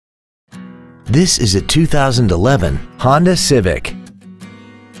This is a 2011 Honda Civic.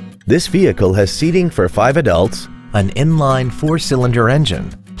 This vehicle has seating for 5 adults, an inline 4-cylinder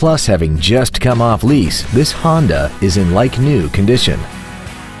engine. Plus, having just come off lease, this Honda is in like-new condition.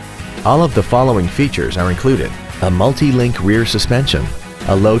 All of the following features are included: a multi-link rear suspension,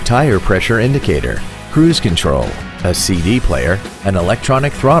 a low tire pressure indicator, cruise control, a CD player, an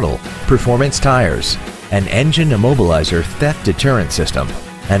electronic throttle, performance tires, an engine immobilizer theft deterrent system,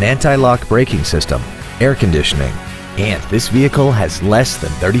 an anti-lock braking system, air conditioning, and this vehicle has less than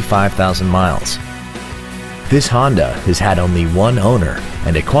 35,000 miles. This Honda has had only one owner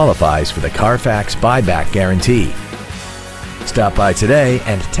and it qualifies for the Carfax buyback guarantee. Stop by today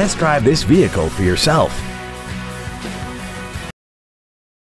and test drive this vehicle for yourself.